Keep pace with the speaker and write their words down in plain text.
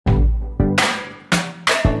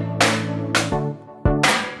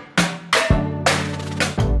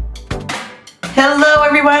Hello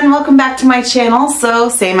everyone, welcome back to my channel. So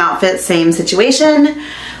same outfit, same situation.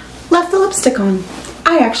 Left the lipstick on.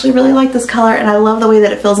 I actually really like this color and I love the way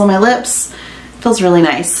that it feels on my lips. It feels really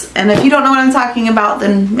nice. And if you don't know what I'm talking about,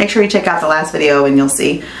 then make sure you check out the last video and you'll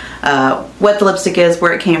see what the lipstick is,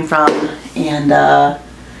 where it came from, and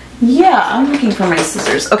yeah, I'm looking for my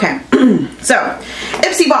scissors. Okay, so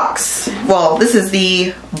IPSY box. Well, this is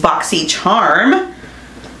the Boxycharm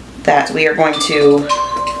that we are going to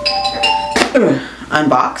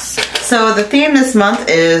unbox. So the theme this month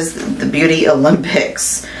is the Beauty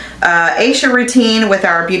Olympics. Asia routine with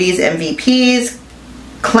our beauties MVPs,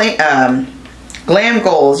 glam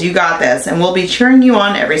goals, you got this, and we'll be cheering you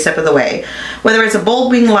on every step of the way. Whether it's a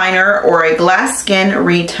bold wing liner or a glass skin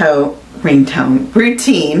routine,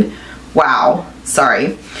 wow,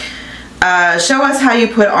 sorry. Show us how you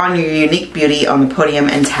put on your unique beauty on the podium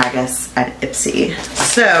and tag us at IPSY.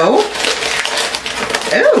 So,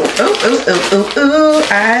 ooh,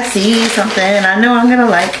 I see something I know I'm gonna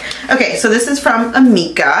like. Okay, so this is from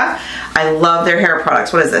Amika. I love their hair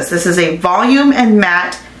products. What is this? This is a volume and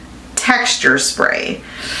matte texture spray.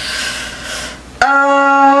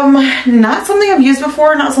 Not something I've used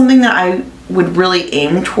before, not something that I would really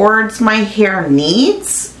aim towards my hair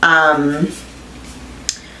needs.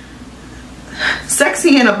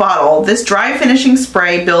 Sexy in a bottle, this dry finishing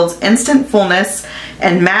spray builds instant fullness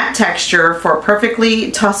and matte texture for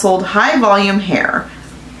perfectly tousled high volume hair.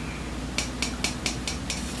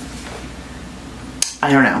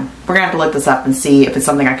 I don't know. We're gonna have to look this up and see if it's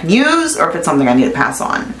something I can use or if it's something I need to pass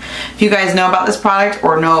on. If you guys know about this product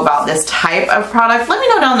or know about this type of product, let me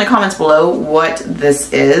know down in the comments below what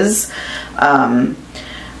this is. I'm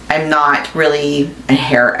not really a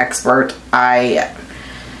hair expert. I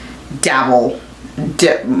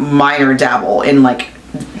minor dabble in like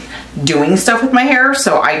doing stuff with my hair,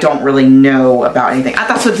 so I don't really know about anything. I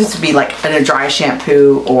thought this would be like in a dry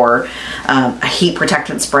shampoo or a heat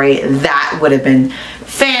protectant spray. That would have been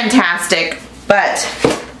fantastic, but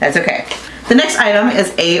that's okay. The next item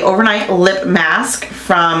is a overnight lip mask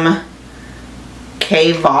from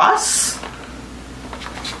K Voss.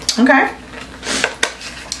 Okay.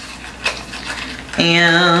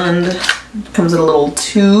 And comes in a little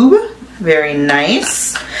tube. Very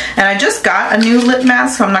nice. And I just got a new lip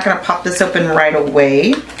mask, so I'm not going to pop this open right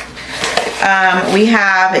away. We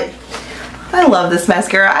have, I love this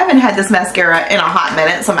mascara. I haven't had this mascara in a hot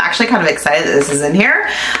minute, so I'm actually kind of excited that this is in here.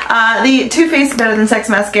 The Too Faced Better Than Sex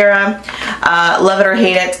mascara. Love it or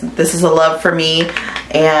hate it. This is a love for me.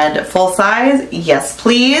 And full size, yes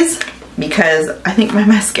please, because I think my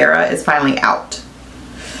mascara is finally out.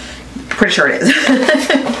 Pretty sure it is.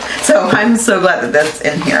 So I'm so glad that that's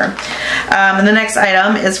in here. And the next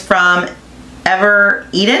item is from Ever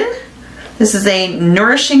Eden. This is a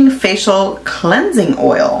nourishing facial cleansing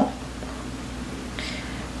oil.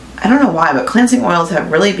 I don't know why, but cleansing oils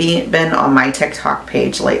have really been on my TikTok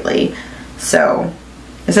page lately. So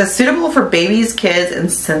it says suitable for babies, kids,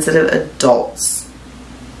 and sensitive adults.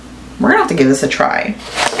 We're gonna have to give this a try.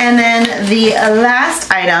 And then the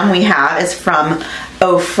last item we have is from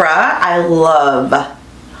Ofra. I love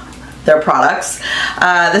their products.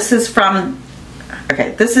 This is from,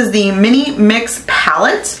 okay, this is the Mini Mix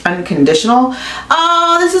Palette Unconditional.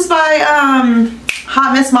 Oh, this is by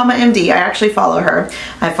Hot Miss Mama MD. I actually follow her.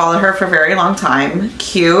 I followed her for a very long time.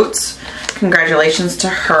 Cute. Congratulations to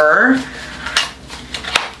her.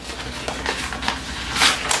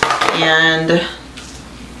 And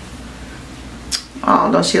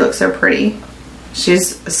oh, don't she look so pretty?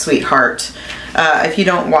 She's a sweetheart. If you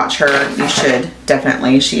don't watch her, you should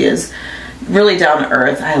definitely. She is really down to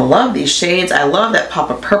earth. I love these shades. I love that pop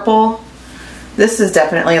of purple. This is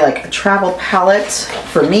definitely like a travel palette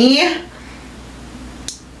for me.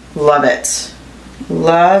 Love it.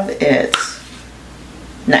 Love it.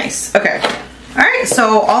 Nice. Okay. Alright,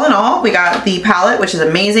 so all in all, we got the palette, which is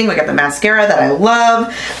amazing. We got the mascara that I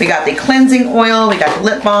love. We got the cleansing oil. We got the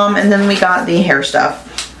lip balm. And then we got the hair stuff.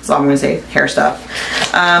 So I'm going to say hair stuff.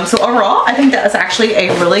 So overall, I think that's actually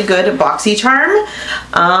a really good Boxycharm.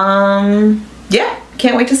 Yeah,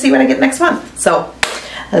 can't wait to see what I get next month. So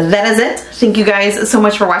that is it. Thank you guys so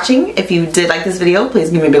much for watching. If you did like this video, please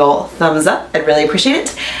give me a big ol' thumbs up. I'd really appreciate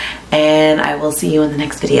it. And I will see you in the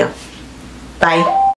next video. Bye.